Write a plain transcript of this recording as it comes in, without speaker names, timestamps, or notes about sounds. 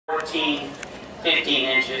14, 15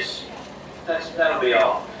 inches. That'll be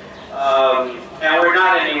all. And we're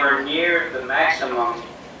not anywhere near the maximum,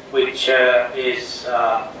 which is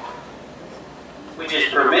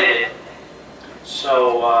permitted.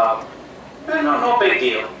 So no big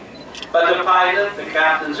deal. But the pilot, the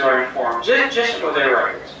captains are informed, just for their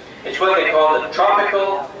records. It's what they call the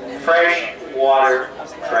tropical fresh water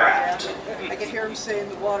draft. I could hear him saying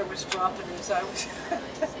the water was dropping as I was.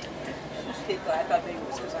 I thought maybe it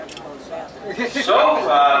was because I was closed down. So,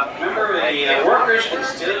 remember, the workers can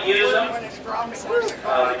still use them.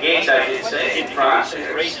 The gates, I should say, in front.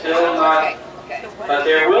 They're still not. But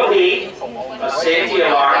there will be a safety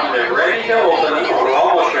alarm. They're ready to open them, or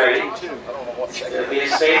almost ready. There'll be a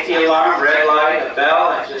safety alarm, red light, a bell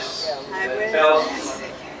that just tells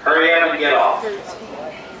hurry up and get off.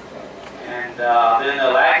 And then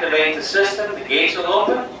they'll activate the system, the gates will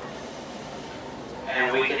open,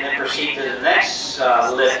 and we can then proceed to the next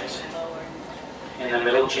lift in the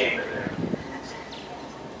middle chamber there.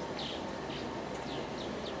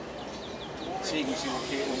 So you can see the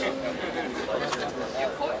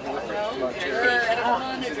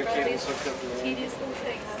cables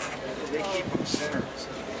They keep them centered.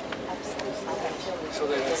 So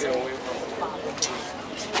they don't get away from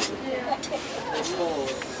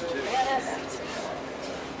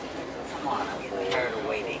Come on, I'm tired of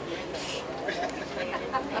waiting.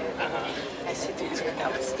 I said I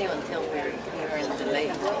was still until we were in the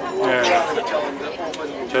lake. Yeah.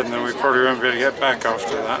 And then we probably won't be able to get back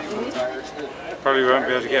after that. Probably won't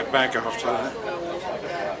be able to get back after that.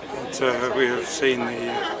 But we have seen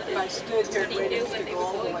the... I stood here waiting to go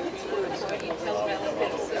all the way through.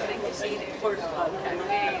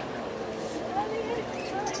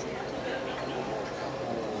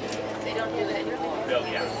 They don't do it anymore. They've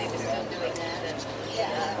been still doing that. And,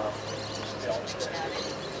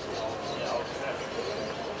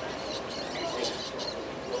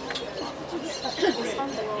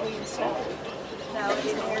 Now in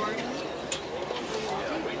here.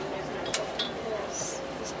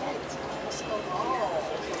 So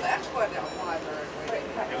that's what why they're waiting.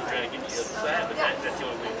 They were trying to get to the other side, but that's the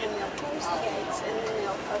only way to get there. Close the gates and then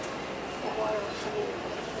they'll put the water will come in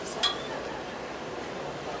on the side.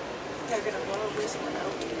 They're going to blow this one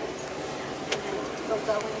open and then they'll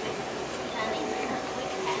go in there and there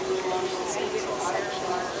and see the section.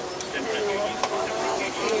 And then they'll let the water out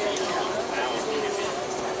here.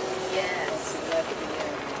 yes.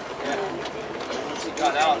 Once he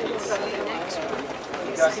got out, he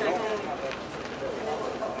got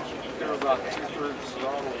there were about 2/3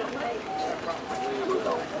 throttle.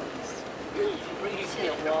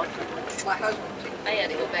 My husband. I had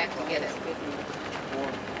to go back and get it.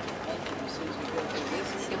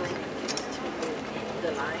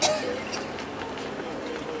 The line.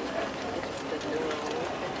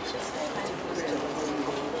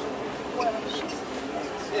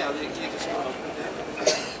 Yeah, you just go up there.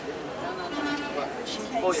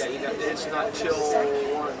 Oh yeah, you got it's not till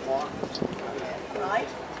 1 o'clock. Right?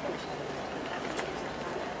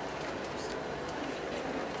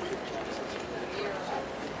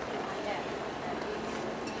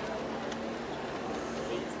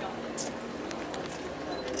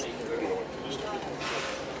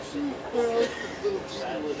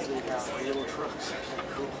 Little trucks.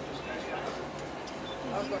 Cool.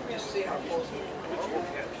 I was going to just see how close it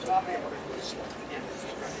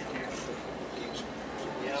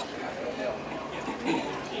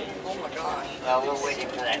Oh my gosh. Well, we're waiting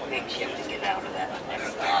for that big ship to get out of that.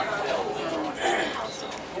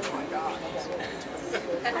 Oh my God.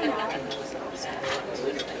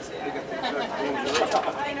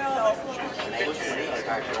 I know.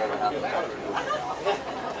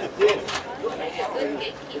 It did.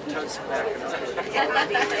 It tugs back and up.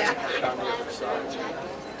 On the other side.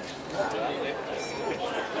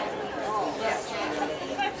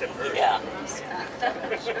 Yeah.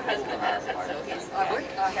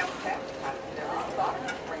 I haven't had never thought of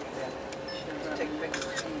bringing it in. Take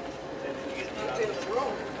pictures. It's in the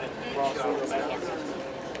room.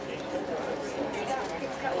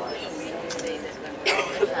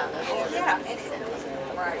 Yeah, and it,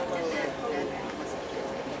 right.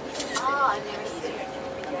 Oh, I've never seen it.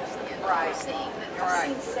 Right. Seeing that. Right.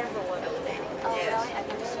 I've seen several of them. Oh, Yes. really? I've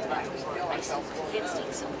never seen that before. I've seen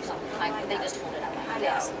some. They just hold it up like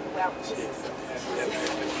this. Well, this is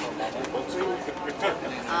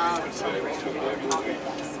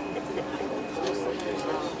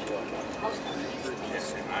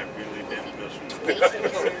I really didn't this one.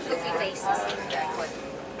 faces. Exactly.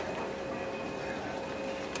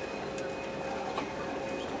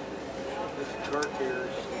 Car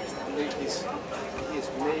carriers, he's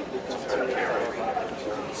made to come through.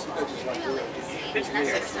 That's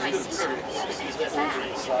what's nice. Starboard,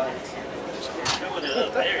 oh,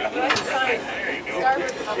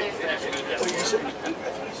 there's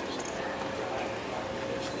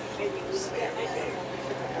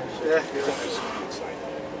Yeah.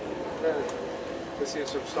 This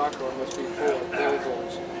is from Stockholm, must be full of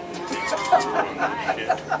billboards. I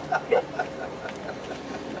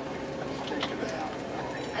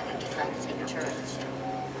think it's fun to take a tour of the ship.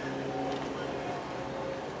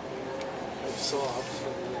 It's soft.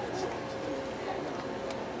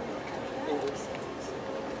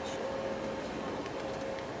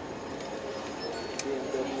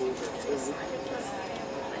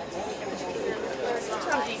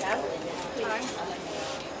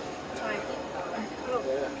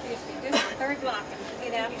 Third block.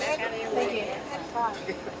 Get out back out of your way.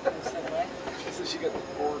 So she got the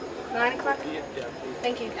board. 9 o'clock. Yeah.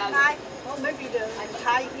 Thank you. Hi. Well, maybe the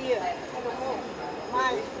tie here. I don't know.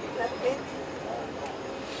 Why? That bit?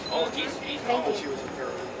 Oh, he's She was a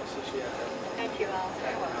paralegal, so she had that. Thank you all.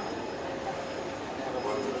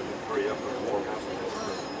 hurry up and warm up.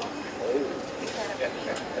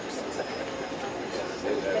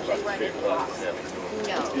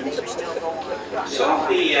 No, they were still going. Some of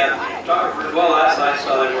the photographers, well, last I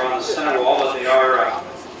saw they were on the center wall, but they are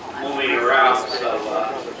moving around. So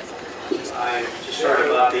I just heard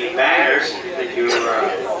about the banners that you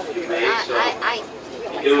made. So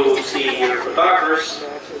you do see your photographers on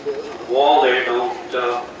the wall there.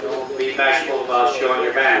 Don't be bashful about showing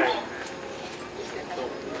your banners.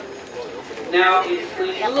 Now, if we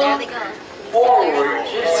look forward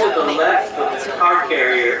just to the left of the car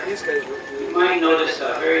carrier, you might notice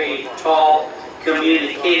a very tall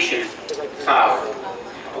communication tower.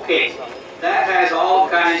 Okay, that has all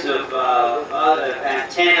kinds of other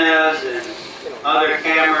antennas and other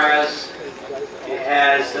cameras. It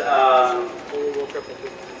has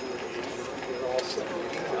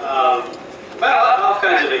well, all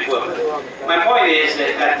kinds of equipment. My point is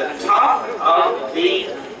that at the top of the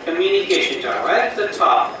communication tower, right at the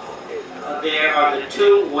top, there are the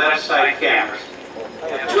two website cameras. You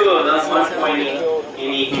have two of them, one pointing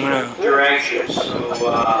in each direction, so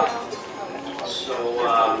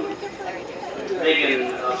they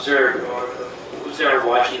can observe, or who's ever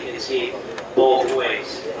watching can see both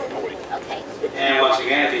ways. Okay. And once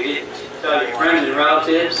again, if you did tell your friends and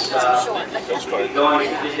relatives, you're going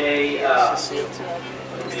to today,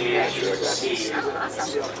 the answer is C.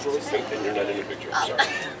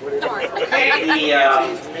 Okay,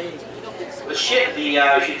 the ship, I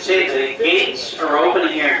should say the gates are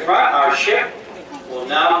opening here in front. Our ship will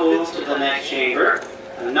now move to the next chamber,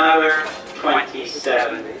 another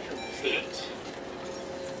 27 feet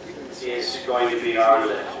is going to be our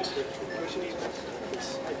lift.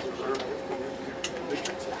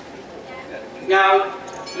 Now,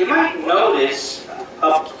 you might notice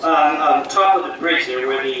up on top of the bridge there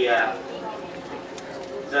where they have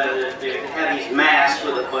these masts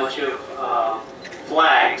with a bunch of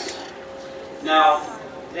flags. Now,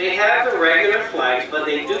 they have the regular flags, but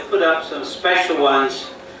they do put up some special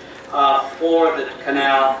ones for the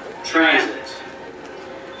canal transit.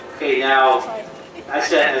 Okay, now,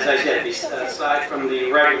 as I said, aside from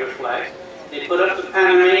the regular flag, they put up the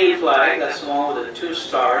Panamanian flag, that's the one with the 2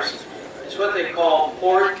 stars. It's what they call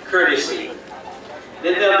port courtesy.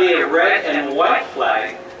 Then there'll be a red and white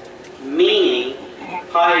flag, meaning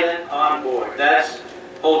pilot on board. That's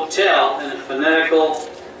hotel in the phonetical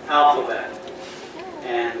alphabet.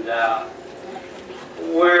 And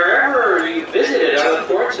wherever you visited, other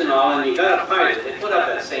ports and all, and you got a pilot, they put up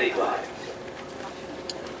that same flag.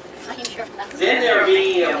 Then there'll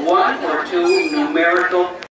be 1 or 2 numerical